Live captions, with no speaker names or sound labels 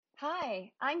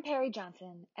Hi, I'm Perry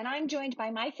Johnson, and I'm joined by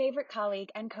my favorite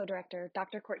colleague and co-director,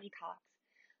 Dr. Courtney Cox.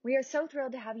 We are so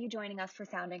thrilled to have you joining us for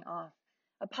Sounding Off,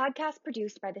 a podcast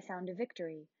produced by The Sound of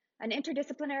Victory, an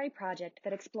interdisciplinary project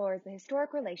that explores the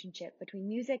historic relationship between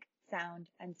music, sound,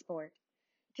 and sport.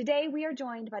 Today, we are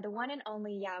joined by the one and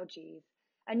only Yaw Geez,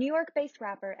 a New York-based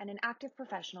rapper and an active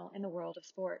professional in the world of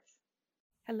sports.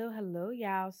 Hello,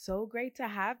 Yao. So great to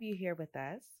have you here with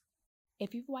us.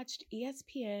 If you've watched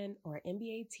ESPN or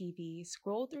NBA TV,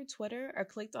 scrolled through Twitter, or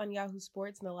clicked on Yahoo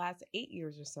Sports in the last 8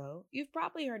 years or so, you've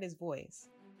probably heard his voice.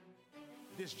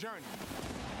 This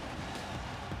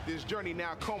journey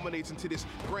now culminates into this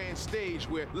grand stage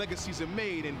where legacies are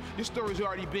made and your story's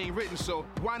already being written, so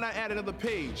why not add another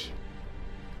page?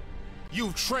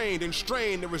 You've trained and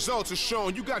strained, the results are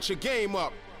shown, you got your game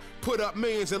up. Put up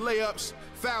millions of layups,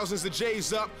 thousands of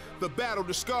J's up. The battle,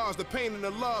 the scars, the pain and the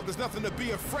love, there's nothing to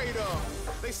be afraid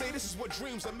of. They say this is what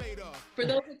dreams are made of. For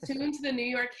those attuned to the New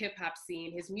York hip hop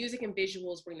scene, his music and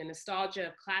visuals bring the nostalgia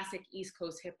of classic East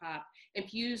Coast hip hop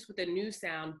infused with a new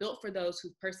sound built for those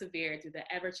who've persevered through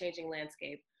the ever-changing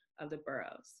landscape of the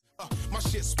boroughs. My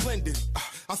shit's splendid,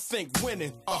 I think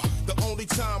winning. The only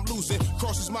time losing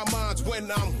crosses my mind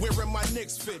when I'm wearing my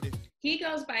Knicks fitted. He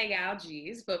goes by Yaw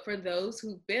Geez, but for those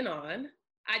who've been on,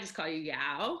 I just call you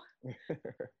Yaw.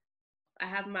 I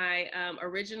have my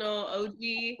original OG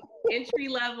entry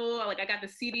level. I got the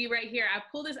CD right here. I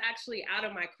pulled this actually out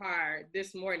of my car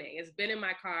this morning. It's been in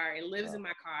my car. It lives in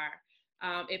my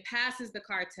car. It passes the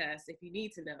car test, if you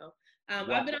need to know.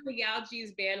 I've been on the Yaw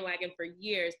Geez bandwagon for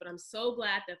years, but I'm so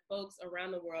glad that folks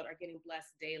around the world are getting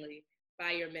blessed daily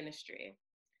by your ministry.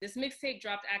 This mixtape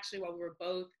dropped actually while we were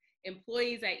both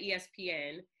employees at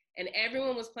ESPN, and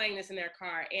everyone was playing this in their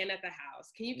car and at the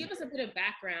house. Can you give us a bit of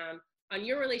background on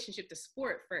your relationship to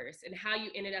sport first and how you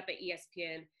ended up at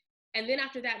ESPN? And then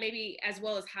after that, maybe as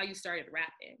well as how you started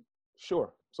rapping.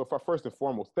 Sure. So first and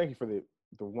foremost, thank you for the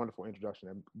wonderful introduction.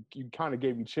 And you kind of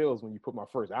gave me chills when you put my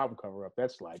first album cover up.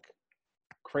 That's like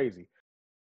crazy.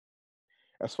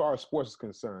 As far as sports is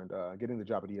concerned, getting the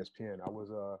job at ESPN,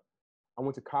 I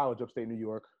went to college upstate New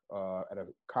York at a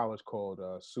college called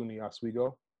SUNY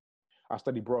Oswego. I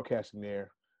studied broadcasting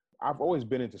there. I've always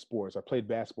been into sports. I played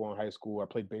basketball in high school. I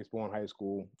played baseball in high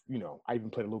school. You know, I even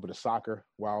played a little bit of soccer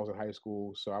while I was in high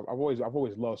school. So I've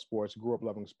always loved sports. Grew up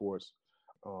loving sports.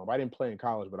 I didn't play in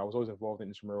college, but I was always involved in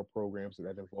intramural programs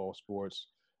that involved sports,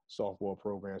 softball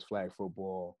programs, flag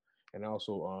football, and I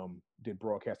also did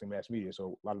broadcasting mass media.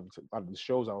 So a lot of the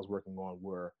shows I was working on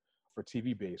were for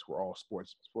TV based, were all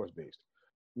sports based.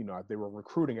 You know, they were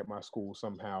recruiting at my school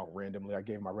somehow randomly. I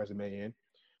gave my resume in.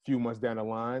 A few months down the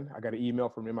line, I got an email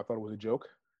from them. I thought it was a joke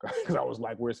because I was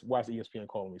like, why is ESPN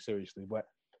calling me seriously? But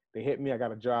they hit me. I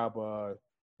got a job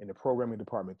in the programming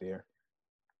department there.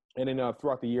 And then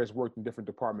throughout the years, worked in different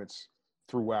departments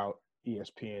throughout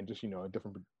ESPN, just, you know,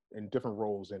 in different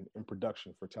roles in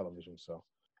production for television. So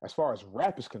as far as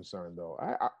rap is concerned, though,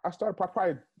 I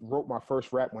probably wrote my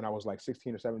first rap when I was like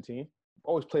 16 or 17.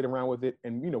 Always played around with it.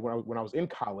 And, you know, when I was in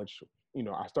college, you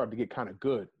know, I started to get kind of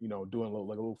good, you know, doing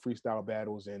little freestyle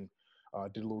battles and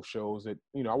did little shows that,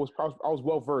 you know, I was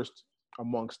well versed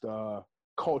amongst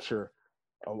culture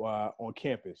on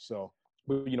campus. So,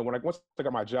 but, you know, once I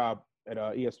got my job at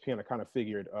ESPN, I kind of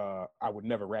figured I would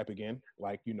never rap again.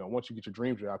 Like, you know, once you get your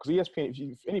dream job, because ESPN,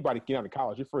 if anybody get out of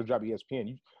college, your first job at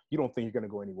ESPN, you don't think you're going to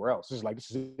go anywhere else. This is like,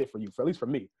 this is it for you, at least for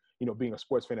me, you know, being a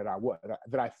sports fan that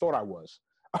I thought I was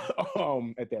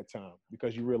at that time,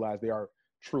 because you realize they are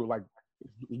true, like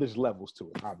there's levels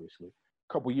to it, obviously.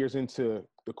 A couple years into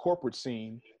the corporate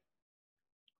scene,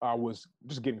 I was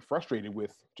just getting frustrated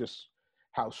with just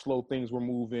how slow things were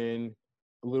moving,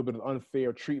 a little bit of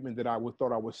unfair treatment that I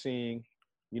thought I was seeing,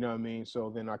 you know what I mean?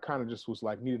 So then I kind of just was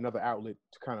like, need another outlet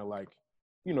to kind of like,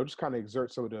 you know, just kind of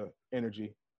exert some of the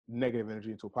energy, negative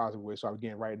energy, into a positive way. So I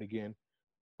began writing again,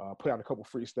 put out a couple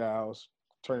freestyles,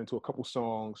 turned into a couple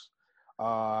songs.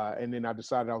 And then I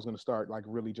decided I was going to start like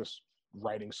really just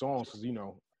writing songs, because, you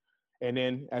know, and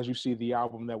then as you see the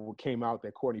album that came out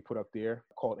that Courtney put up there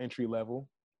called Entry Level,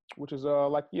 which is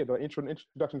like, yeah, the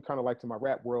introduction kind of like to my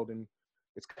rap world. And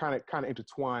it's kind of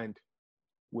intertwined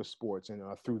with sports. And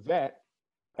through that,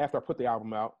 after I put the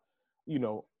album out, you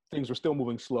know, things were still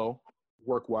moving slow,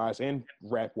 work-wise and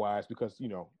rap-wise, because, you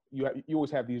know, you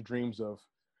always have these dreams of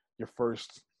your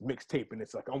first mixtape, and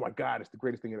it's like, oh my God, it's the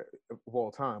greatest thing of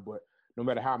all time. But no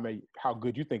matter how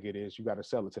good you think it is, you got to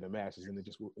sell it to the masses, and it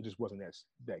just wasn't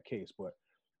that case. But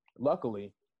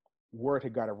luckily, word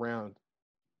had got around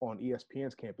on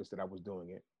ESPN's campus that I was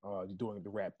doing the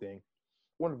rap thing.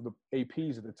 one of the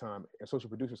APs at the time, associate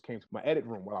producers, came to my edit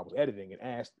room while I was editing and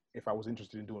asked if I was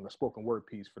interested in doing a spoken word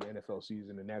piece for the NFL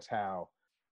season. And that's how,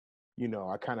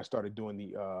 I kind of started doing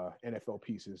the NFL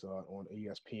pieces on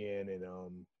ESPN,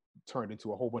 and turned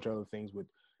into a whole bunch of other things with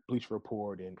Bleacher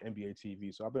Report and NBA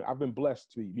TV. So I've been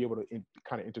blessed to be able to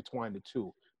kind of intertwine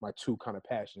my two kind of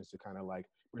passions, to kind of like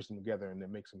bring them together and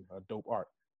then make some dope art.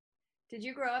 Did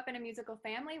you grow up in a musical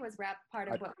family? Was rap part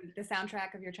of the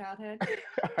soundtrack of your childhood?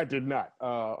 I did not.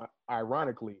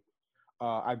 Ironically,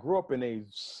 I grew up in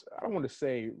I don't want to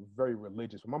say very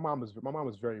religious, but my mom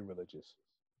was very religious.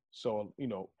 So,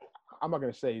 I'm not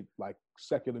going to say like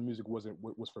secular music was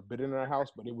forbidden in our house,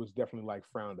 but it was definitely like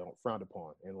frowned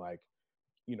upon. And like,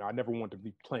 I never wanted to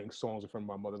be playing songs in front of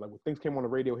my mother. Like when things came on the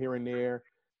radio here and there,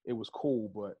 it was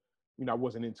cool, but I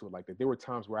wasn't into it like that. There were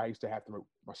times where I used to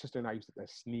my sister and I used to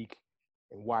sneak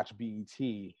and watch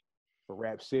BET for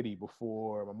Rap City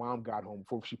before my mom got home,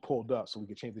 before she pulled up, so we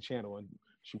could change the channel and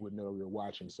she wouldn't know we were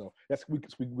watching. So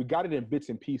we got it in bits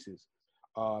and pieces,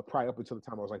 probably up until the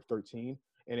time I was like 13.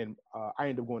 And then I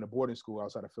ended up going to boarding school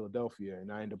outside of Philadelphia,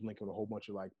 and I ended up linking with a whole bunch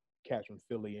of like cats from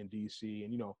Philly and DC,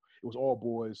 and it was all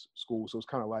boys school, so it's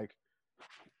kind of like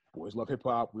boys love hip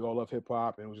hop, we all love hip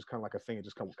hop, and it was just kind of like a thing. It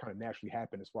just kind of naturally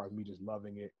happened as far as me just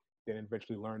loving it, then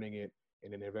eventually learning it,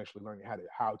 and then eventually learning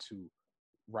how to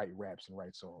write raps and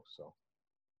write songs. So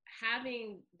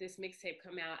having this mixtape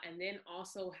come out, and then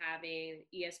also having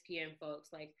ESPN folks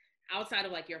like outside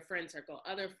of like your friend circle,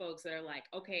 other folks that are like,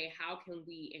 okay, how can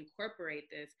we incorporate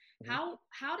this? Mm-hmm.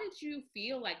 How did you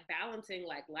feel like balancing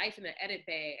like life in the edit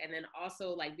bay and then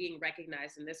also like being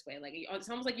recognized in this way? Like it's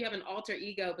almost like you have an alter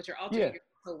ego, but your alter ego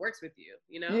also works with you,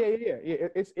 Yeah.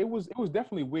 It was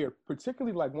definitely weird,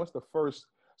 particularly like once the first,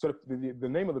 so the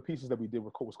name of the pieces that we did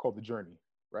was called The Journey,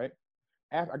 right?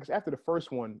 I guess after the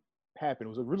first one happened, it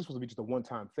was really supposed to be just a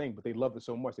one-time thing, but they loved it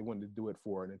so much they wanted to do it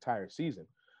for an entire season.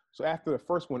 So after the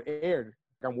first one aired,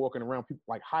 I'm walking around, people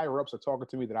like higher ups are talking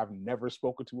to me that I've never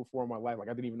spoken to before in my life. Like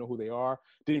I didn't even know who they are.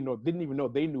 Didn't even know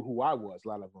they knew who I was. A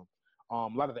lot of them. A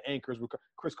lot of the anchors were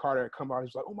Chris Carter had come out. He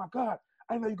was like, "Oh my God,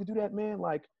 I didn't know you could do that, man!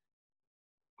 Like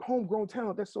homegrown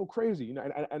talent. That's so crazy."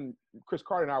 And Chris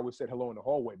Carter and I would say hello in the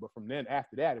hallway. But from then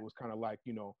after that, it was kind of like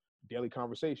daily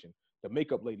conversation. The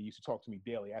makeup lady used to talk to me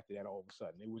daily after that. All of a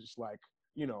sudden, it was just like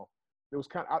it was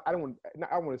kind of, I don't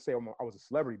want to say I was a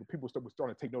celebrity, but people were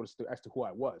starting to take notice as to who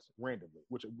I was randomly,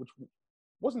 which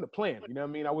wasn't the plan. You know what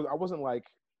I mean? I wasn't like,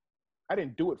 I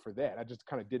didn't do it for that. I just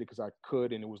kind of did it because I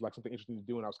could, and it was like something interesting to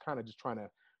do. And I was kind of just trying to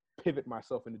pivot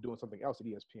myself into doing something else at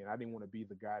ESPN. I didn't want to be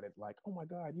the guy that like, oh my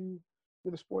God, you're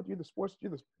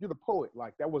the poet.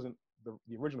 Like that wasn't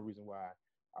the original reason why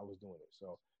I was doing it.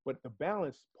 So, but the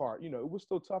balance part, it was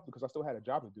still tough because I still had a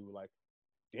job to do like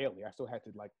daily. I still had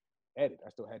to like edit. I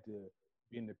still had to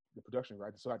be in the production,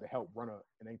 right? I still had to help run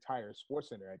an entire sports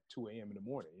center at 2 a.m. in the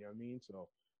morning. You know what I mean? So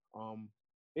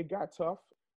it got tough.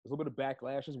 There's a little bit of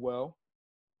backlash as well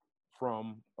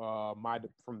from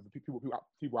the people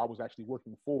I was actually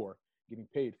working for, getting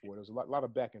paid for. There was a lot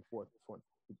of back and forth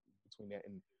between that.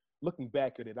 And looking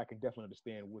back at it, I can definitely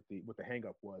understand what the hang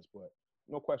up was, but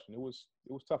no question, it was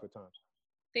tough at times.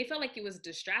 They felt like it was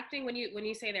distracting when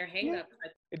you say their hang up.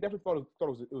 It definitely thought it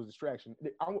was a distraction.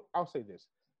 I'll say this.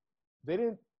 They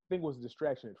didn't think it was a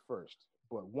distraction at first,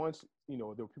 but once, there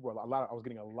were people, I was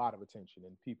getting a lot of attention,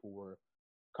 and people were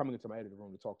coming into my editing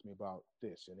room to talk to me about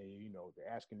this, and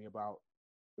they're asking me about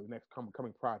the next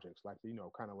coming projects, like,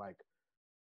 kind of like,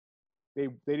 they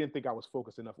didn't think I was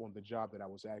focused enough on the job that I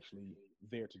was actually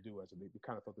there to do. They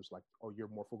kind of thought this like, oh, you're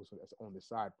more focused on this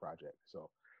side project. So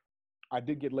I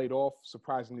did get laid off,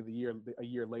 surprisingly, a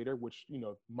year later, which,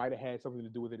 might have had something to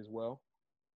do with it as well.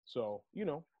 So,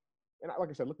 and like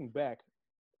I said, looking back,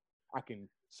 I can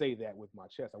say that with my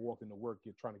chest. I walked into work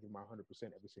trying to give my 100%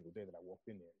 every single day that I walked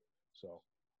in there. So,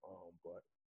 but,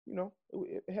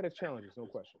 it had its challenges, no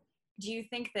question. Do you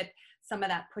think that some of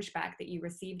that pushback that you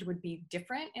received would be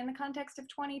different in the context of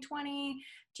 2020?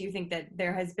 Do you think that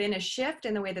there has been a shift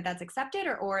in the way that that's accepted,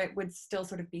 or it would still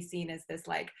sort of be seen as this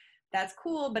like, that's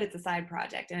cool, but it's a side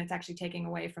project and it's actually taking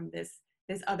away from this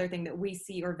other thing that we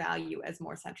see or value as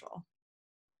more central?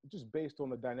 Just based on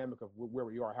the dynamic of where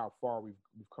we are, how far we've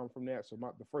come from that. So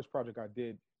the first project I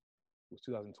did was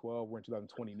 2012. We're in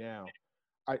 2020 now.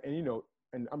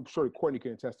 And I'm sure Courtney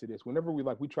can attest to this. Whenever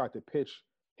we tried to pitch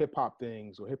hip hop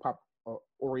things or hip hop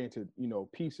oriented,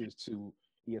 pieces to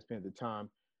ESPN at the time,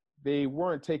 they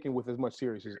weren't taken with as much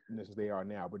seriousness as they are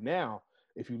now. But now,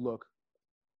 if you look,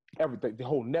 everything, the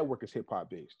whole network is hip hop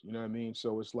based. You know what I mean?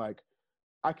 So it's like,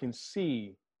 I can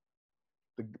see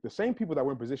the same people that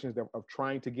were in positions of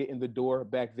trying to get in the door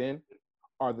back then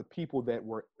are the people that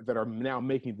are now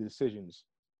making the decisions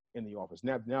in the office.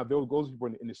 Now those people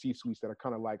in the C-suites that are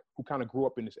kind of like, who kind of grew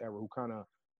up in this era, who kind of,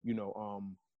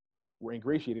 were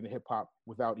ingratiated in hip hop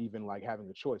without even like having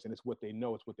a choice. And it's what they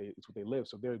know, it's what they live.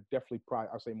 So they're definitely probably,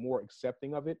 I'll say, more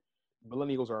accepting of it.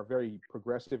 Millennials are very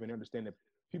progressive and understand that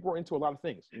people are into a lot of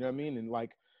things, you know what I mean? And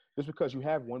like, just because you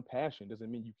have one passion doesn't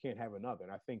mean you can't have another.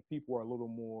 And I think people are a little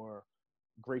more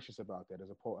gracious about that as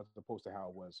opposed to how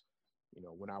it was,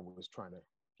 when I was trying to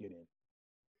get in.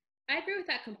 I agree with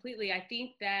that completely. I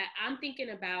think that I'm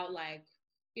thinking about like,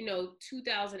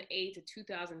 2008 to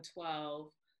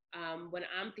 2012. When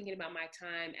I'm thinking about my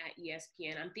time at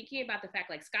ESPN, I'm thinking about the fact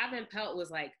like Scott Van Pelt was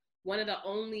like one of the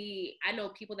only, I know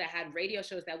people that had radio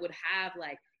shows that would have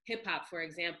like hip hop, for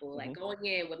example, like going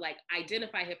in would like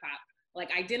identify hip hop, like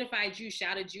identified you,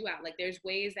 shouted you out. Like there's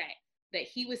ways that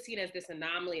he was seen as this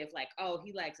anomaly of like, oh,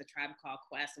 he likes A Tribe Called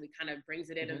Quest, and he kind of brings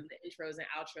it in the intros and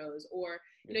outros, or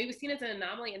he was seen as an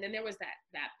anomaly. And then there was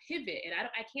that pivot, and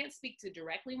I can't speak to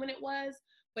directly when it was,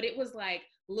 but it was like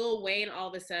Lil Wayne all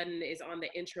of a sudden is on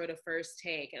the intro to First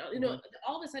Take, and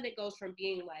all of a sudden it goes from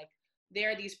being like there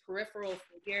are these peripheral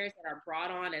figures that are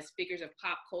brought on as figures of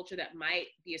pop culture that might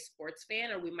be a sports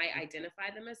fan, or we might identify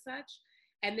them as such.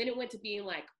 And then it went to being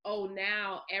like, oh,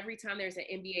 now every time there's an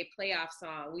NBA playoff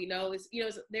song, we know it's,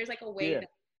 there's like a way that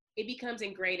it becomes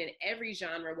ingrained in every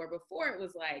genre, where before it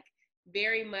was like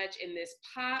very much in this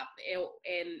pop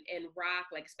and rock,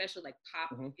 like especially like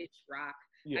pop-ish rock,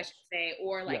 I should say,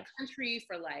 or like country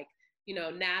for like,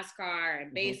 NASCAR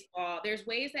and baseball. There's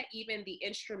ways that even the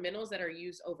instrumentals that are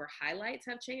used over highlights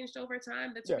have changed over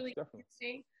time. That's really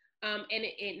interesting. And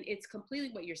it's completely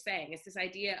what you're saying. It's this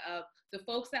idea of the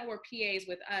folks that were PAs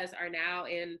with us are now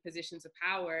in positions of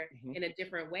power in a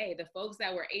different way. The folks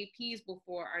that were APs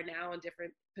before are now in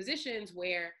different positions,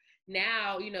 where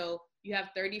now, you have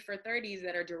 30 for 30s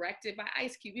that are directed by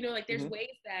Ice Cube. Like there's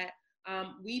ways that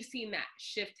we've seen that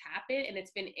shift happen, and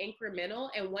it's been incremental.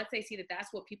 And once they see that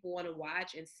that's what people want to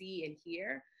watch and see and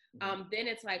hear, then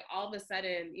it's like all of a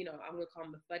sudden, I'm going to call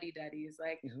them the fuddy-duddies.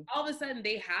 Like all of a sudden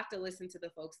they have to listen to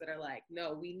the folks that are like,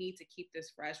 no, we need to keep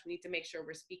this fresh. We need to make sure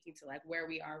we're speaking to like where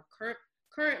we are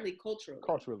currently culturally.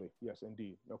 Culturally, yes,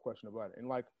 indeed. No question about it. And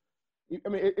like, I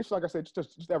mean, it's like I said,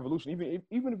 just evolution.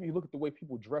 Even if you look at the way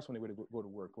people dress when they go to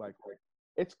work, like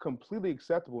it's completely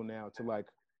acceptable now to like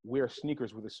wear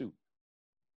sneakers with a suit.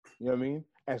 You know what I mean?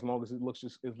 As long as it looks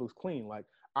clean. Like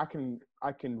I can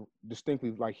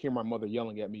distinctly like hear my mother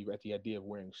yelling at me at the idea of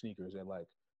wearing sneakers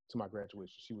to my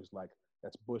graduation. She was like,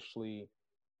 "That's bushly.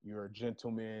 You're a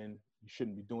gentleman. You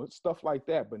shouldn't be doing stuff like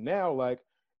that." But now, like,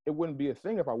 it wouldn't be a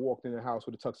thing if I walked in the house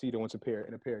with a tuxedo and a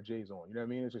pair of J's on. You know what I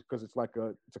mean? It's just because it's like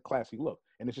it's a classy look,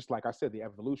 and it's just like I said, the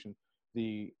evolution,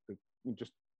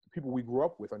 just the people we grew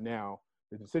up with are now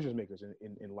the decision makers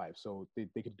in life, so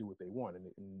they could do what they want,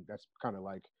 and that's kind of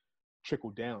like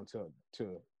trickled down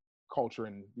to culture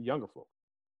and the younger folk.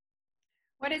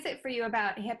 What is it for you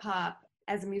about hip hop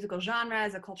as a musical genre,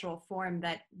 as a cultural form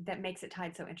that makes it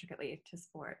tied so intricately to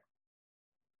sport?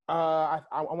 I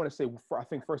want to say, I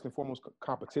think first and foremost,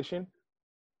 competition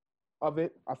of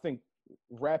it. I think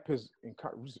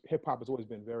hip hop has always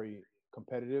been very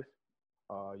competitive.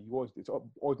 It's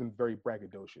always been very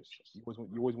braggadocious. You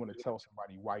always want to tell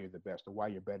somebody why you're the best or why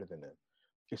you're better than them.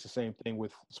 It's the same thing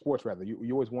with sports, rather.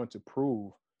 You always want to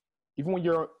prove, even when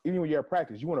you're at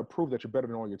practice, you want to prove that you're better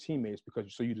than all your teammates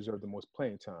so you deserve the most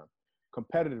playing time.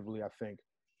 Competitively, I think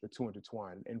the two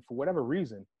intertwine. And for whatever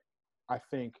reason, I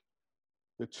think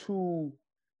the two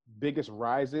biggest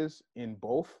rises in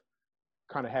both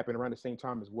kind of happened around the same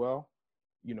time as well.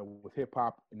 With hip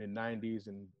hop in the 90s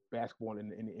and basketball in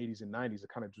the 80s and 90s, it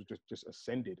kind of just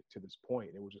ascended to this point.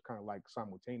 It was just kind of like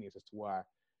simultaneous as to why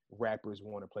rappers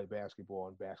want to play basketball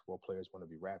and basketball players want to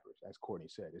be rappers, as Courtney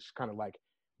said. It's kind of like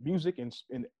music and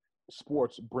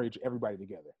sports bridge everybody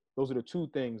together. Those are the two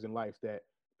things in life that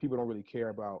people don't really care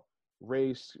about: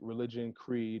 race, religion,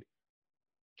 creed.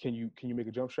 Can you make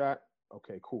a jump shot?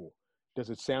 Okay, cool. Does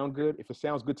it sound good? If it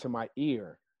sounds good to my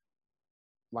ear,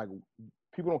 like,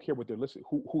 people don't care what they're listening,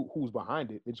 who's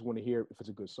behind it. They just want to hear if it's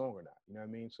a good song or not. You know what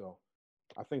I mean? So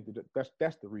I think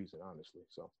that's the reason, honestly.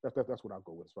 So that's what I'll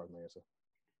go with as far as my answer.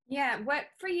 Yeah. What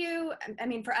for you, I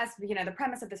mean, for us, the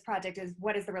premise of this project is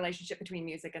what is the relationship between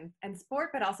music and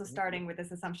sport, but also starting with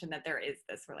this assumption that there is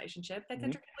this relationship that's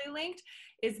intricately linked.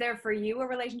 Is there for you a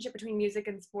relationship between music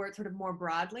and sport sort of more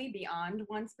broadly beyond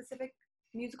one specific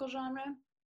musical genre?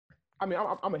 I mean,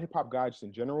 I'm a hip hop guy just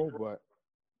in general, but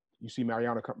you see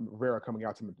Mariana Rivera coming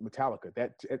out to Metallica.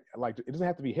 It doesn't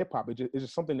have to be hip hop. It's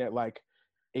just something that like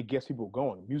it gets people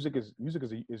going. Music is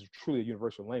truly a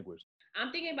universal language.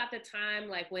 I'm thinking about the time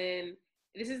like when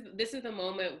this is the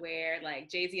moment where like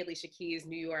Jay-Z, Alicia Keys'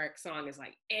 New York song is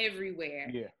like everywhere.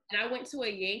 Yeah. And I went to a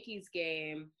Yankees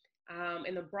game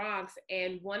in the Bronx,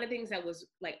 and one of the things that was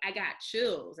like, I got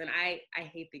chills, and I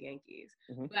hate the Yankees,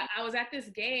 but I was at this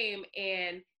game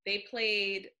and they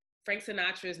played Frank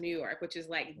Sinatra's New York, which is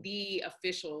like the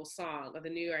official song of the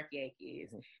New York Yankees.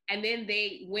 And then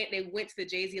they went to the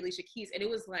Jay-Z, Alicia Keys, and it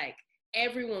was like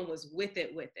everyone was with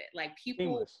it. Like people,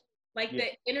 Seamless. like the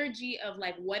energy of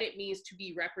like what it means to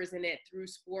be represented through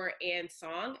sport and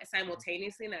song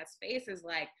simultaneously in that space is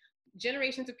like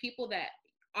generations of people that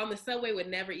on the subway would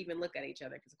never even look at each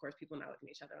other, because of course people are not looking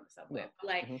at each other on the subway. But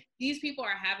like these people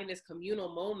are having this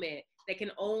communal moment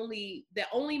that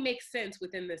only makes sense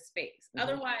within this space.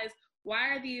 Otherwise, why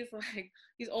are these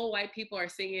old white people are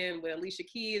singing with Alicia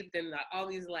Keys, but then all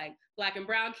these like black and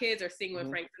brown kids are singing with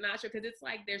Frank Sinatra? Because it's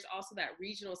like there's also that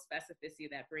regional specificity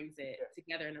that brings it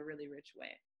together in a really rich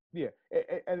way. Yeah,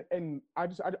 and I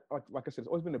like I said, it's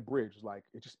always been a bridge. Like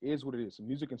it just is what it is.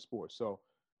 Music and sports. So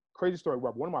crazy story,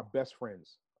 Rob. One of my best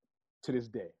friends to this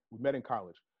day. We met in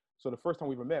college. So the first time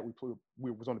we ever met,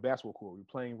 we was on the basketball court. We were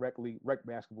playing rec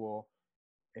basketball.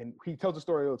 And he tells the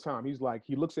story all the time. He's like,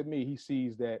 he looks at me, he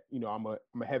sees that, you know, I'm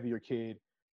a heavier kid.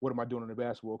 What am I doing on the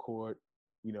basketball court?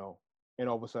 You know, and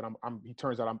all of a sudden it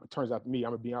turns out to me,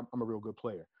 I'm a real good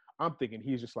player. I'm thinking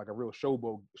he's just like a real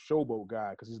showboat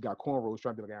guy because he's got cornrows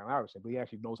trying to be like Allen Iverson, but he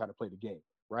actually knows how to play the game,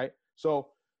 right? So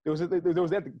there was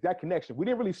that connection. We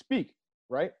didn't really speak,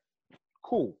 right?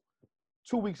 Cool.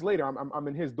 2 weeks later, I'm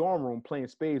in his dorm room playing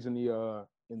spades in the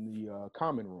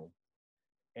common room.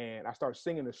 And I started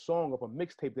singing a song of a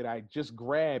mixtape that I just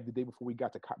grabbed the day before we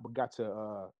got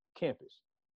to campus.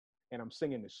 And I'm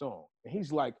singing this song. And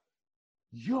he's like,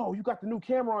 yo, you got the new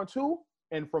camera on too?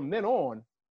 And from then on,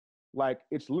 like,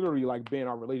 it's literally like been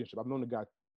our relationship. I've known the guy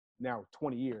now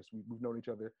 20 years. We've known each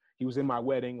other. He was in my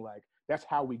wedding. Like, that's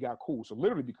how we got cool. So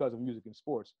literally because of music and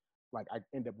sports, like, I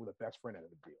end up with a best friend out of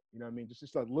the deal. You know what I mean?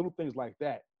 Just like little things like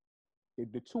that.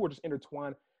 The two are just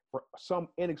intertwined for some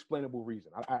inexplainable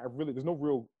reason. I really, there's no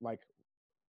real like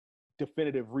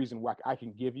definitive reason why I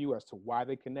can give you as to why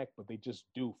they connect, but they just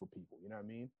do for people. You know what I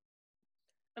mean?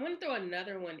 I'm going to throw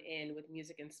another one in with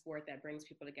music and sport that brings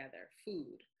people together: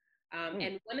 food.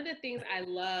 And one of the things I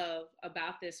love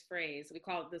about this phrase,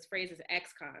 this phrase is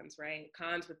ex-cons, right?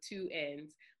 Cons with two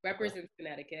N's, represents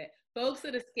Connecticut. Folks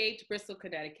that escaped Bristol,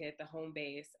 Connecticut, the home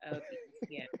base of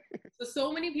ESPN.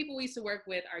 So many people we used to work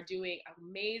with are doing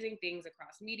amazing things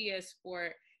across media,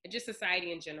 sport, and just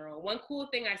society in general. One cool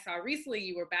thing I saw recently,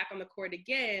 you were back on the court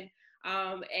again.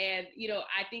 And, you know,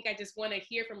 I think I just want to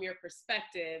hear from your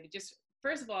perspective, just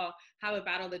first of all, how the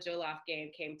Battle of the Jollof game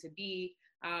came to be.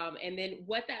 And then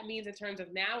what that means in terms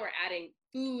of now we're adding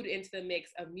food into the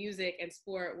mix of music and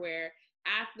sport, where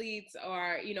athletes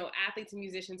and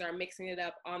musicians are mixing it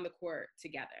up on the court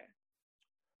together.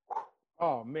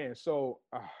 Oh man. So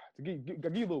to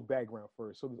give you a little background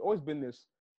first. So there's always been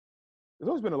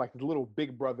like this little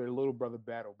little brother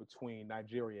battle between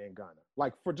Nigeria and Ghana,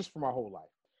 like for my whole life.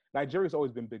 Nigeria's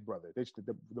always been big brother. They're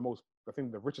the most, I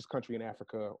think, the richest country in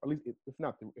Africa, at least if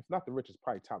not the richest,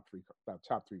 probably top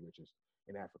three richest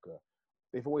in Africa.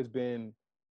 They've always been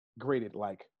great at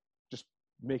like just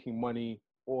making money,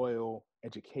 oil,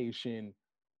 education,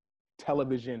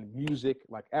 television, music.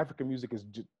 Like African music is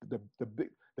just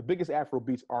the biggest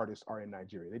Afrobeats artists are in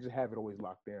Nigeria. They just have it always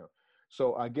locked down.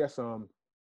 So I guess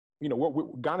you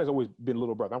know, Ghana's always been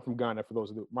little brother. I'm from Ghana. For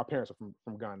those my parents are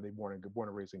from Ghana. They born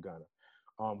and raised in Ghana.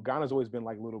 Ghana's always been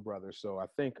like little brother. So I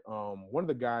think one of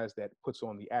the guys that puts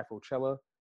on the Afrochella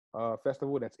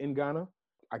festival that's in Ghana,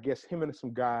 I guess him and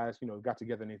some guys, you know, got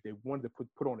together and they wanted to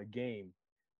put on a game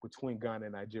between Ghana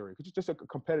and Nigeria. It's just a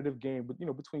competitive game, but you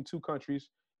know, between two countries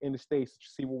in the States to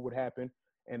see what would happen.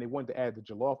 And they wanted to add the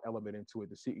jollof element into it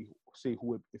to see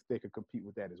if they could compete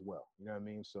with that as well. You know what I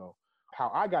mean? So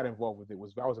how I got involved with it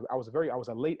was I was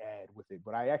a late ad with it,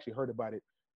 but I actually heard about it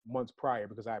months prior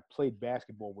because I played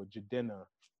basketball with Jadena.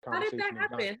 How did that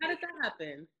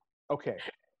happen? Okay.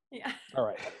 Yeah. All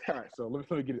right. So let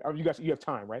me get it. You have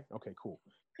time, right? Okay, cool.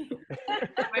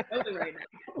 Right now.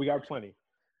 We got plenty.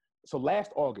 So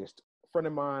last August, a friend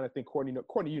of mine, I think Courtney,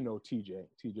 you know TJ.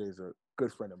 TJ is a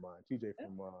good friend of mine. TJ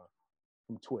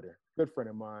from Twitter, good friend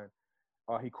of mine.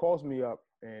 He calls me up,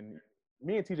 and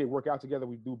me and TJ work out together.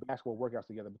 We do basketball workouts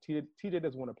together. But TJ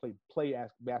doesn't want to play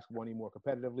basketball anymore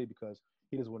competitively because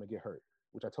he doesn't want to get hurt,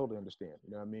 which I totally understand.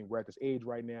 You know what I mean? We're at this age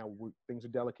right now where things are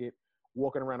delicate.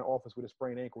 Walking around the office with a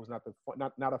sprained ankle is not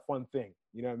a fun thing.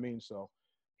 You know what I mean? So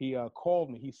he called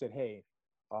me. He said, "Hey,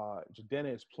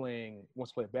 Jadena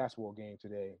wants to play a basketball game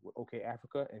today with OK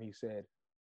Africa," and he said,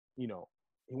 you know,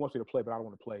 he wants me to play, but I don't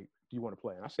want to play. Do you want to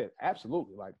play? And I said,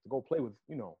 absolutely. Like, to go play with,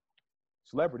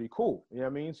 celebrity, cool. You know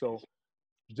what I mean? So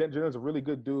Jenner's a really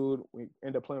good dude. We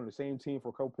end up playing on the same team for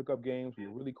a couple pickup games. We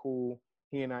were really cool.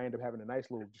 He and I end up having a nice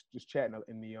little just chatting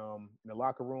in the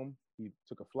locker room. He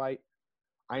took a flight.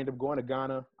 I ended up going to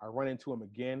Ghana. I run into him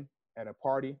again at a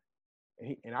party,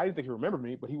 and I didn't think he remembered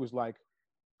me, but he was like,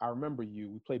 "I remember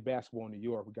you. We played basketball in New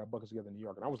York. We got buckets together in New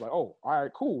York." And I was like, "Oh, all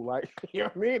right, cool. Like, you know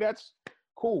what I mean? That's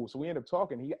cool." So we ended up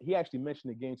talking. He actually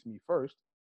mentioned the game to me first.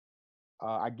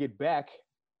 I get back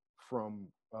from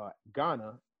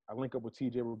Ghana. I link up with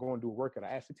TJ. We're going to do a workout. I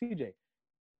asked the TJ,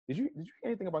 did you hear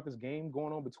anything about this game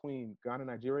going on between Ghana and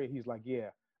Nigeria? He's like, yeah,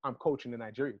 I'm coaching the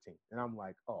Nigeria team. And I'm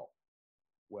like, oh,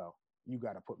 well, you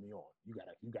got to put me on. You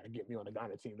got to get me on the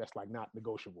Ghana team. That's like not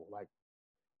negotiable. Like,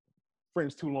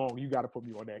 friends too long. You got to put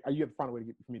me on that. You have to find a way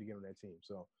for me to get on that team.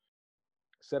 So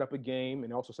set up a game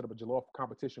and also set up a jollof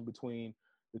competition between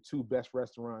the two best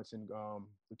restaurants and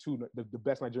the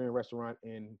best Nigerian restaurant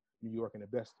in New York and the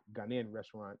best Ghanaian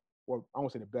restaurant. Well, I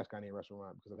won't say the best Ghanaian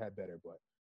restaurant because I've had better, but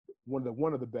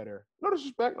one of the better, no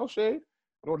disrespect, no shade,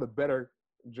 but one of the better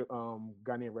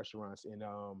Ghanaian restaurants in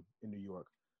New York.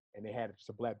 And they had just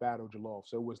a black battle jollof.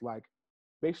 So it was like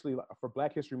basically for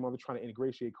Black History Month, trying to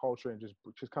ingratiate culture and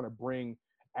just kind of bring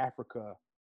Africa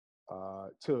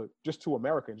to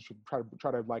America and just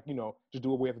try to like, just do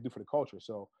what we have to do for the culture.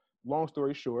 So long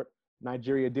story short,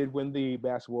 Nigeria did win the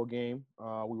basketball game.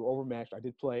 We were overmatched. I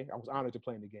did play. I was honored to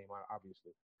play in the game,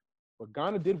 obviously. But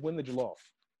Ghana did win the jollof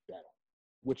battle,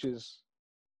 which is,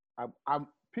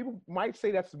 people might say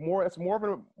it's a more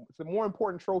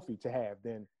important trophy to have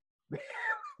than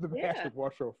the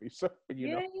basketball trophy. So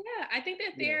yeah. I think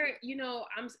that they're,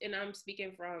 I'm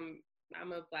speaking from,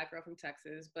 I'm a Black girl from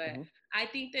Texas, but I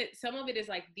think that some of it is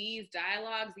like these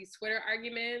dialogues, these Twitter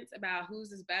arguments about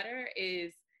whose is better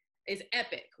is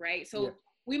epic, right? So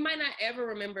we might not ever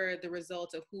remember the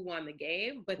results of who won the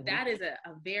game, but that is a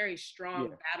very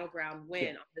strong battleground win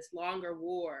on this longer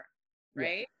war,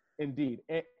 right? Yeah, indeed.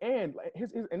 And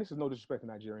this is no disrespect to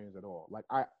Nigerians at all. Like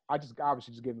I just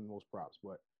obviously just give them those props,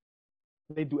 but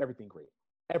they do everything great,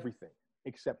 everything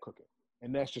except cooking,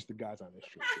 and that's just the guys on this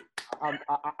show.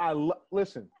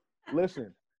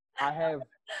 Listen. I have.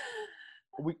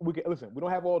 We can listen. We don't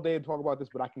have all day to talk about this,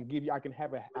 but I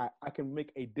can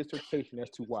make a dissertation as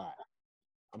to why.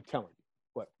 I'm telling you.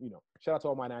 But shout out to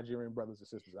all my Nigerian brothers and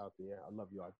sisters out there. I love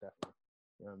y'all definitely.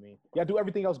 You know what I mean? Y'all do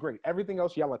everything else great. Everything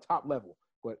else y'all are top level,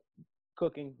 but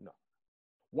cooking, no.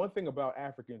 One thing about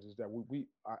Africans is that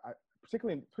I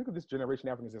particularly this generation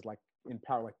of Africans is like in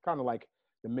power, like kind of like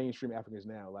the mainstream Africans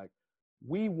now. Like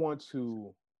we want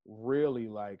to really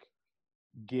like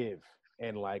give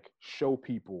and like show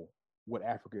people what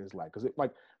Africa is like. Because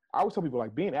like I always tell people,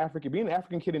 like being an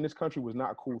African kid in this country was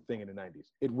not a cool thing in the 90s.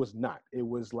 It was not. It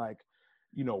was like,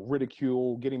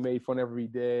 ridicule, getting made fun of every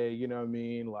day. You know what I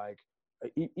mean? Like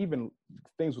even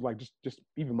things with like just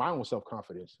even my own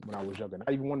self-confidence when I was younger.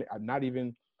 Not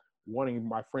even wanting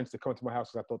my friends to come to my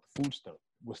house because I thought the food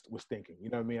was stinking. You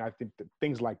know what I mean? I think that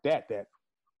things like that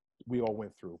we all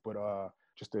went through. But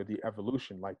just the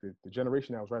evolution, like the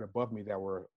generation that was right above me that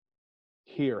were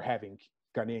here having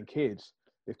Ghanaian kids,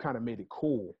 they've kind of made it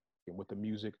cool with the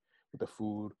music, with the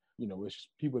food. It's just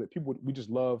we just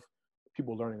love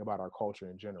people learning about our culture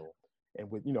in general.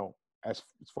 And with as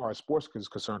far as sports is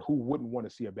concerned, who wouldn't want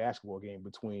to see a basketball game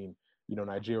between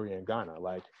Nigeria and Ghana?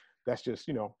 Like that's just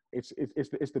it's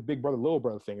the big brother little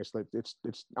brother thing. It's like it's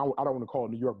I don't want to call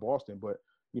it New York Boston, but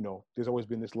there's always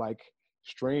been this like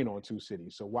strain on two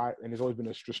cities. So why? And there's always been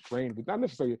a strain, but not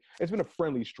necessarily. It's been a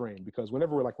friendly strain because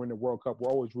whenever we're in the World Cup, we're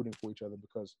always rooting for each other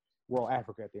because we're all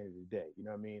Africa at the end of the day. You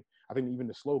know what I mean? I think even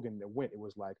the slogan that went, it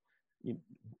was like,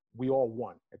 we all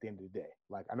won at the end of the day.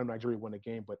 Like I know Nigeria won the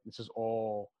game, but this is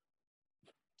all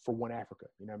for one Africa.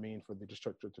 You know what I mean? For the just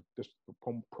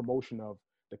promotion of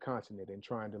the continent and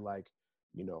trying to like,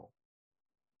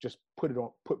 just put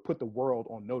the world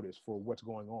on notice for what's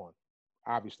going on.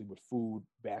 Obviously with food,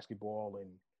 basketball, and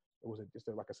it was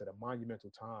like I said, a monumental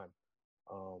time.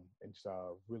 And just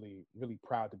really, really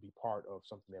proud to be part of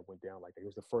something that went down like that. It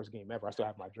was the first game ever. I still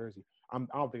have my jersey. I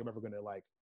don't think I'm ever gonna like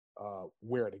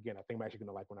wear it again. I think I'm actually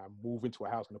gonna like when I move into a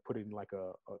house, I'm gonna put it in like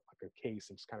a case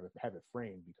and just kind of have it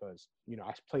framed because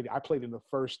I played in the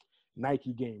first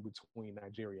Nike game between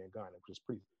Nigeria and Ghana, which is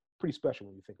pretty special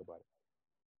when you think about it.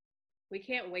 We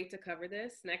can't wait to cover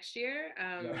this next year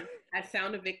as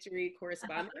Sound of Victory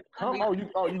correspondent.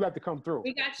 You have to come through.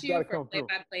 We got you for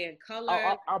play-by-play in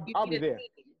color. I'll be there.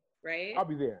 Right? I'll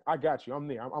be there. I got you. I'm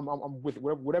there. I'm with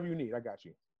whatever you need. I got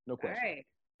you. No question. All right.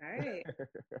 All right.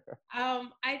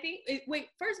 I think, wait,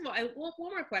 first of all, one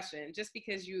more question, just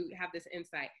because you have this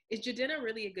insight. Is Jadena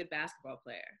really a good basketball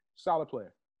player? Solid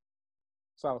player.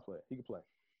 Solid player. He can play.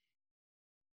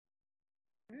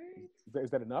 Right. Is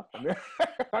that enough? Well,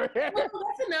 that's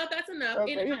enough. That's enough.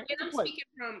 Okay, And, yeah, and I'm speaking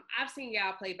from, I've seen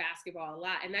y'all play basketball a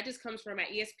lot, and that just comes from at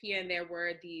ESPN. There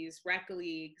were these rec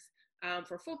leagues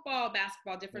for football,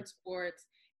 basketball, different sports,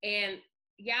 and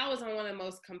y'all was on one of the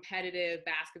most competitive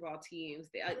basketball teams.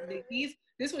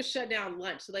 This was shut down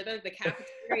lunch, so like the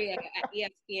cafeteria at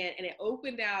ESPN, and it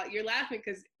opened out. You're laughing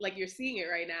because like you're seeing it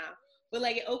right now, but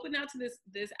like it opened out to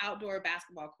this outdoor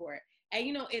basketball court. And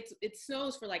you know, it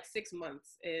snows for like 6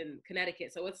 months in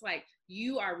Connecticut. So it's like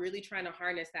you are really trying to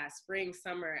harness that spring,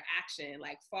 summer action,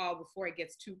 like fall before it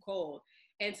gets too cold.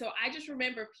 And so I just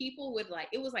remember people would like,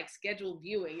 it was like scheduled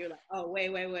viewing. You're like, oh,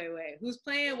 wait. Who's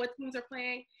playing? What teams are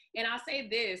playing? And I'll say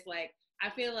this, like, I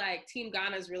feel like Team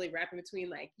Ghana is really rapping between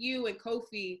like you and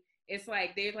Kofi. It's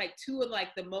like, they're like two of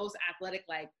like the most athletic,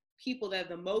 like people that are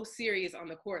the most serious on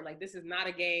the court. Like this is not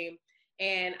a game.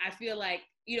 And I feel like,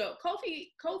 you know,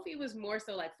 Kofi was more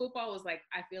so like football was like,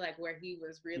 I feel like where he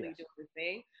was really doing the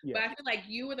thing. Yes. But I feel like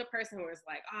you were the person who was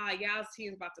like, y'all's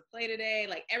team's about to play today.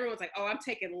 Like everyone's like, oh, I'm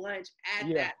taking lunch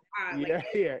at that time. Yeah, like,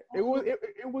 yeah. It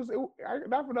was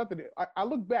not for nothing. I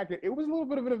look back, it was a little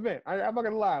bit of an event. I'm not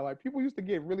gonna lie. Like people used to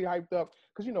get really hyped up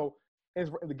because you know,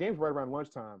 the game's right around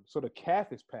lunchtime, so the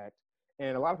calf is packed,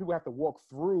 and a lot of people have to walk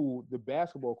through the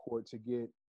basketball court to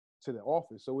get to the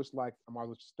office. So it's like I might as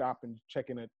well stop and check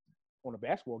in on a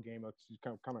basketball game, or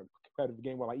kind of competitive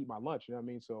game while I eat my lunch. You know what I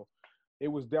mean? So it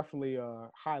was definitely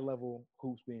high level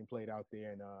hoops being played out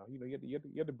there, and you know you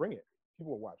had to bring it.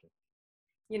 People were watching.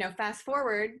 You know, fast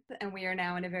forward, and we are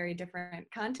now in a very different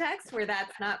context where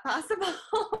that's not possible,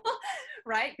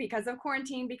 right? Because of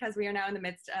quarantine, because we are now in the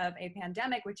midst of a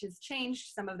pandemic, which has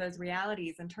changed some of those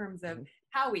realities in terms of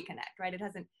how we connect, right? It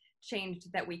hasn't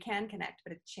changed that we can connect,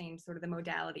 but it's changed sort of the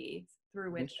modality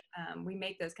through which we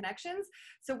make those connections.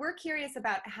 So we're curious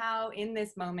about how in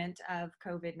this moment of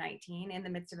COVID-19, in the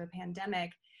midst of a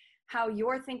pandemic, how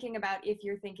you're thinking about, if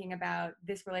you're thinking about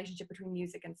this relationship between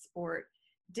music and sport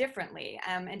differently.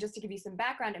 And just to give you some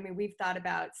background, I mean, we've thought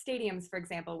about stadiums, for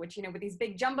example, which, you know, with these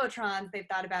big jumbotrons, they've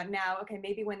thought about now, okay,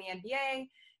 maybe when the NBA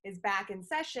is back in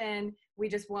session, we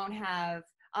just won't have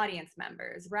audience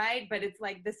members, right? But it's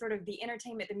like the sort of the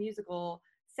entertainment, the musical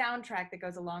soundtrack that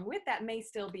goes along with that may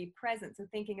still be present. So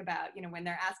thinking about, you know, when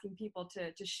they're asking people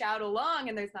to shout along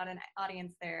and there's not an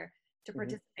audience there to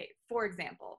participate, for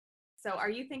example. So are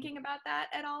you thinking about that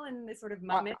at all in this sort of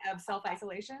moment of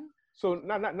self-isolation? So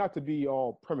not to be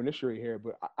all premonitory here,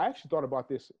 but I actually thought about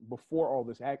this before all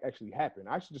this actually happened.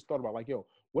 I actually just thought about like, yo,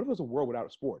 what if there's a world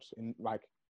without sports? And like,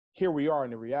 here we are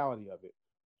in the reality of it.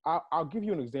 I'll give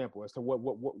you an example as to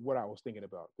what I was thinking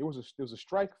about. There was a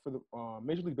strike for the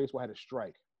Major League Baseball had a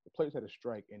strike. The players had a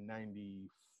strike in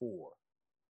 '94.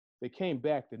 They came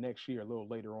back the next year, a little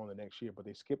later on the next year, but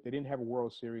they skipped. They didn't have a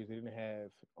World Series. They didn't have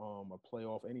a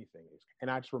playoff, anything. And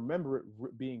I just remember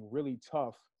it being really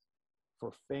tough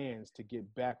for fans to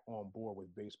get back on board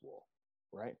with baseball,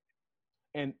 right?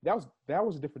 And that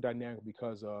was a different dynamic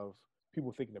because of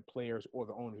people thinking the players or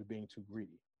the owners being too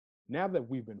greedy. Now that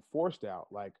we've been forced out,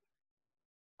 like,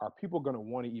 are people going to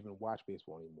want to even watch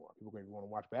baseball anymore? People going to want to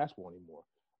watch basketball anymore?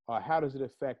 How does it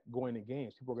affect going to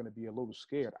games? People are going to be a little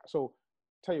scared. So,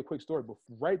 tell you a quick story.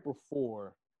 Right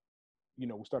before, you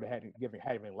know, we started having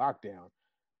lockdown,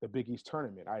 the Big East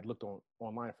tournament, I had looked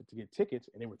online to get tickets,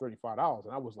 and they were $35,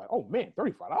 and I was like, oh man,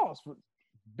 $35 for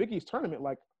Big East tournament,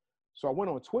 like. So I went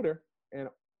on Twitter and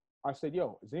I said,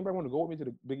 yo, does anybody want to go with me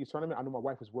to the Big East tournament? I know my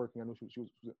wife was working. I knew she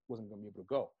wasn't going to be able to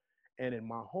go. And then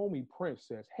my homie Prince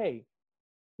says, hey,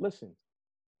 listen,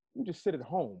 you just sit at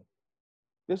home.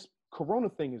 This Corona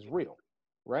thing is real,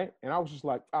 right? And I was just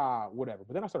like, whatever.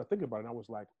 But then I started thinking about it, and I was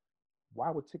like, why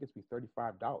would tickets be $35?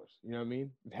 You know what I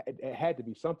mean? It had to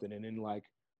be something. And then like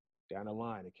down the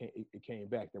line, it came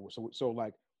back. There was so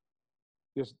like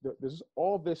there's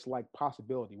all this like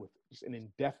possibility with just an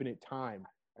indefinite time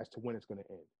as to when it's going to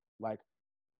end. Like,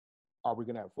 are we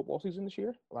going to have football season this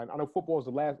year? Like, I know football's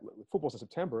in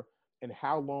September, and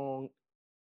how long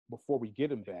before we get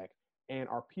them back? And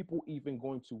are people even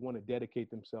going to want to dedicate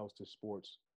themselves to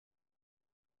sports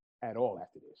at all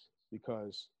after this?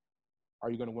 Because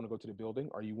are you going to want to go to the building?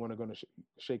 Are you going to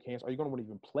shake hands? Are you going to want to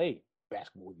even play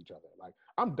basketball with each other? Like,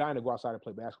 I'm dying to go outside and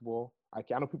play basketball. I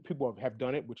know people have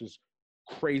done it, which is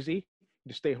crazy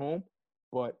to stay home,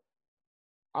 but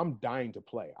I'm dying to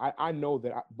play. I know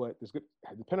that, but it's good.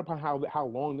 Depending upon how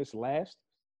long this lasts,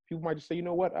 people might just say, you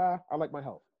know what, I like my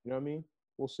health. You know what I mean?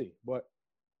 We'll see. But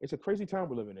it's a crazy time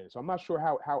we're living in. So I'm not sure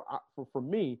for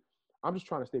me, I'm just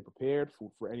trying to stay prepared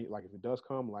for any, like, if it does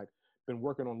come, like, been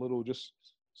working on little just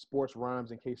sports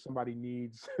rhymes in case somebody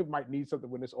might need something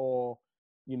when this all,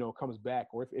 comes back,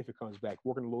 or if it comes back,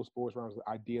 working on little sports rhymes with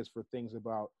ideas for things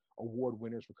about award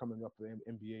winners for coming up for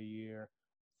the NBA year,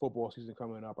 football season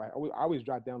coming up. I always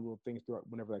jot down little things throughout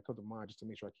whenever they come to mind, just to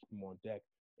make sure I keep them on deck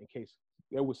in case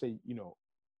they would say,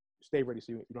 stay ready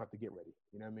so you don't have to get ready.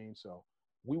 You know what I mean? So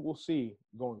we will see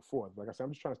going forward. Like I said,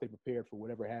 I'm just trying to stay prepared for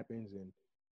whatever happens, and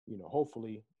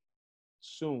hopefully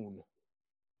soon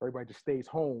everybody just stays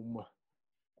home,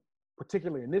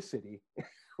 particularly in this city.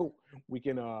 we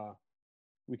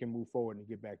can move forward and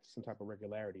get back to some type of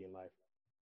regularity in life.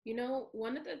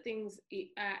 One of the things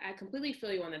I completely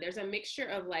feel you on that. There's a mixture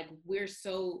of, like, we're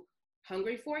so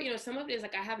hungry for it. Some of it is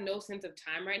like, I have no sense of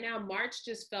time right now. March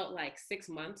just felt like 6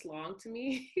 months long to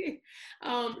me.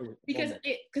 Because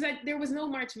there was no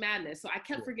March Madness. So I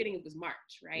kept forgetting it was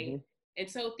March, right? Mm-hmm. And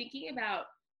so thinking about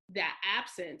that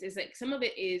absence is like, some of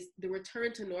it is the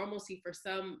return to normalcy for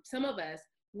some of us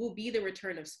will be the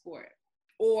return of sport,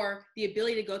 or the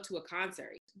ability to go to a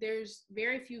concert. There's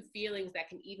very few feelings that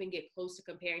can even get close to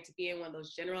comparing to being one of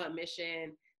those general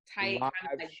admission tight kind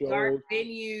of like dark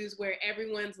venues where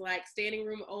everyone's like standing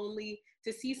room only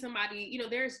to see somebody.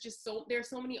 There's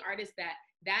so many artists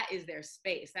that is their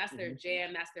space, that's their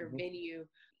jam, that's their venue.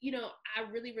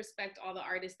 I really respect all the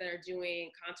artists that are doing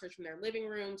concerts from their living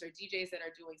rooms, or DJs that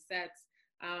are doing sets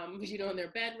in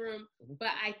their bedroom.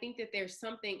 But I think that there's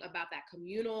something about that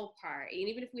communal part. And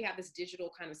even if we have this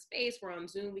digital kind of space, we're on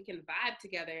Zoom, we can vibe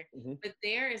together. But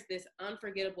there is this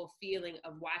unforgettable feeling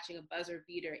of watching a buzzer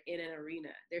beater in an arena.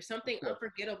 There's something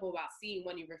unforgettable about seeing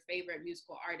one of your favorite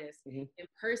musical artists in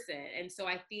person. And so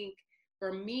I think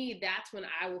for me, that's when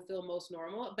I will feel most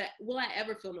normal. But will I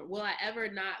ever feel normal? Will I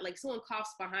ever not, like, someone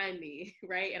coughs behind me,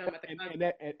 right? And I'm at the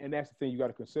concert. And that's the thing you got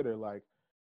to consider, like,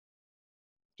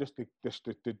 just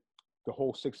the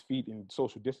whole 6 feet and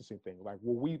social distancing thing. Like,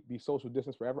 will we be social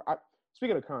distance forever?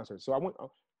 Speaking of concerts, so I went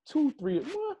 3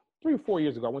 or 4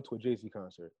 years ago. I went to a Jay-Z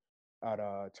concert at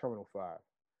Terminal 5,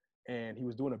 and he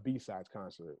was doing a B-sides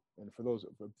concert. And for those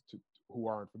who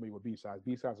aren't familiar with B-sides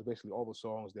are basically all the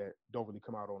songs that don't really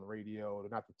come out on the radio. They're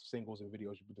not the singles and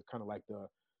videos, but they're kind of like the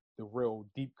real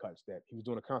deep cuts. That he was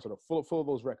doing a concert full of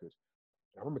those records.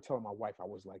 And I remember telling my wife, I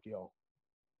was like, yo,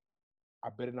 I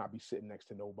better not be sitting next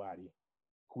to nobody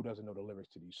who doesn't know the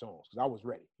lyrics to these songs, because I was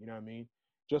ready. You know what I mean?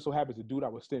 Just so happens the dude I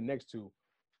was sitting next to,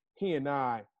 he and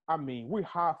we're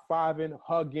high-fiving,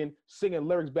 hugging, singing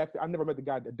lyrics back there. I never met the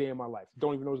guy a day in my life.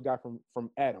 Don't even know this guy from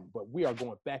Adam, but we are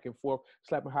going back and forth,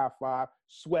 slapping high five,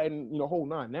 sweating, whole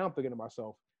nine. Now I'm thinking to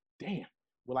myself, damn,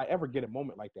 will I ever get a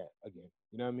moment like that again?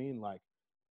 You know what I mean? Like,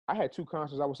 I had 2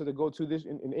 concerts I was supposed to go to this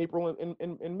in April and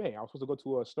in May. I was supposed to go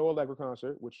to a Snow Allegra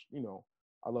concert, which,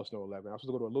 I love Snow Allegra. I was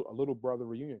supposed to go to a Little Brother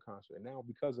reunion concert. And now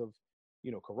because of,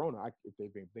 Corona,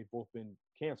 they've both been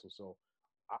canceled. So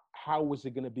how is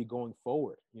it going to be going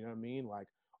forward? You know what I mean? Like,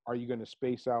 are you going to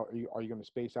space out? Are you going to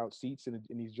space out seats in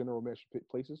these general admission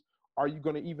places? Are you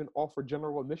going to even offer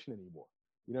general admission anymore?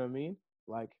 You know what I mean?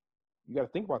 Like, you got to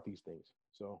think about these things.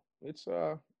 So it's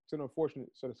an unfortunate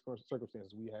set of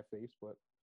circumstances we have faced, but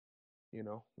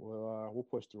we'll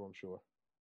push through, I'm sure.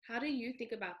 How do you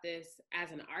think about this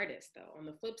as an artist, though, on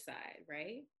the flip side,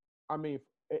 right? I mean,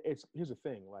 here's the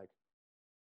thing, like,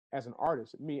 as an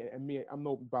artist,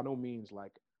 I'm by no means,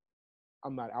 like,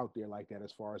 I'm not out there like that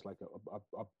as far as like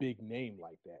a big name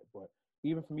like that. But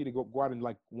even for me to go out and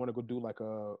like want to go do like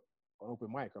an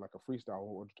open mic or like a freestyle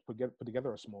or put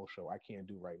together a small show, I can't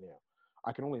do right now.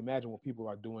 I can only imagine what people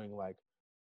are doing, like,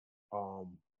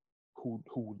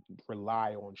 who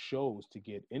rely on shows to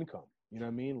get income. You know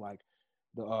what I mean? Like,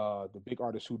 the big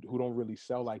artists who don't really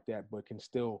sell like that, but can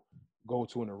still go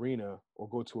to an arena or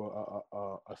go to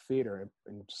a theater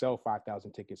and sell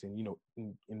 5,000 tickets and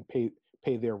and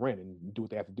pay their rent and do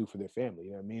what they have to do for their family.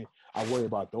 You know what I mean? I worry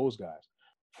about those guys.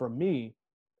 For me,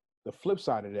 the flip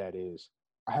side of that is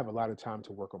I have a lot of time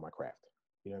to work on my craft.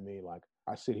 You know what I mean? Like,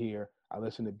 I sit here, I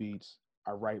listen to beats,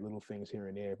 I write little things here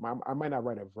and there. I might not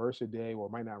write a verse a day, or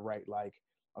might not write like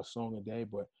a song a day,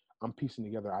 but I'm piecing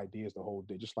together ideas the whole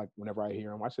day. Just like whenever I hear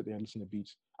them, I sit there and listen to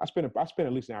beats. I spend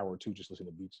at least an hour or 2 just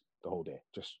listening to beats the whole day.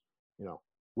 Just,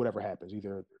 whatever happens,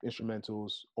 either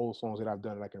instrumentals, old songs that I've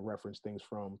done that I can reference things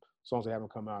from, songs that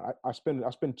haven't come out. I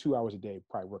spend 2 hours a day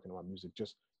probably working on my music,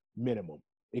 just minimum.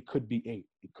 It could be 8,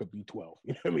 it could be 12.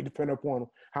 You know what I mean? Depending upon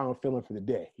how I'm feeling for the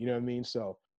day. You know what I mean?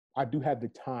 So I do have the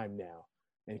time now,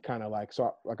 and kind of like,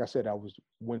 so like I said,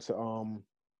 went to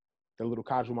the little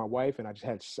cottage with my wife, and I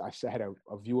had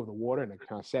a view of the water, and I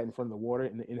kind of sat in front of the water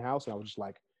in the in-house, and I was just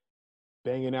like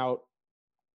banging out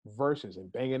verses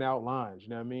and banging out lines. You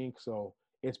know what I mean? So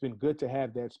it's been good to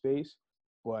have that space,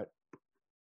 but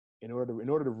in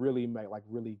order to really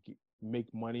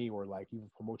make money or like even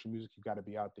promote your music, you got to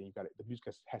be out there. The music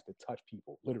has to touch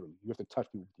people. Literally, you have to touch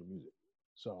people with your music.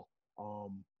 So,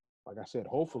 like I said,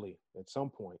 hopefully at some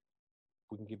point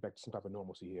we can get back to some type of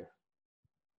normalcy here.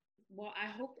 Well, I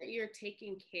hope that you're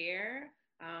taking care,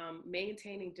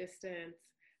 maintaining distance.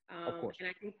 Of course. And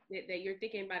I think that you're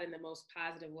thinking about it in the most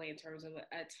positive way in terms of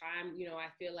a time, I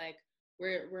feel like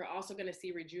we're also going to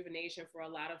see rejuvenation for a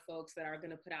lot of folks that are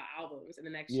going to put out albums in the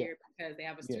next year because they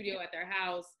have a studio at their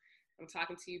house. I'm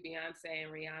talking to you, Beyonce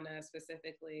and Rihanna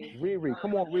specifically. Riri,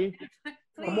 come on, Riri.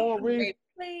 Come on, Riri.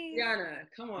 Please. Rihanna,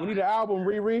 come on. We need an album,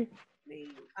 Riri.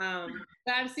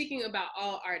 But I'm speaking about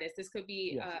all artists. This could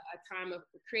be a time of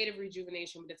creative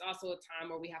rejuvenation, but it's also a time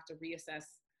where we have to reassess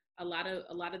a lot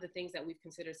of the things that we've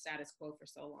considered status quo for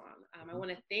so long. I want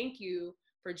to thank you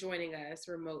for joining us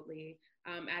remotely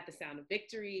at the Sound of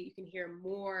Victory. You can hear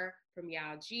more from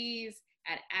Yaw Geez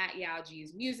at Yaw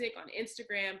Geez Music on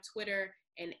Instagram, Twitter,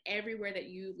 and everywhere that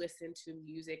you listen to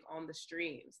music on the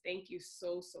streams. Thank you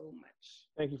so much.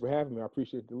 Thank you for having me. I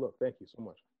appreciate the look. Thank you so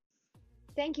much.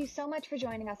 Thank you so much for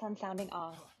joining us on Sounding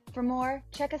Off. For more,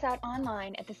 check us out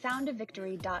online at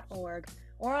thesoundofvictory.org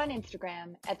or on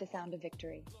Instagram at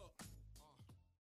thesoundofvictory.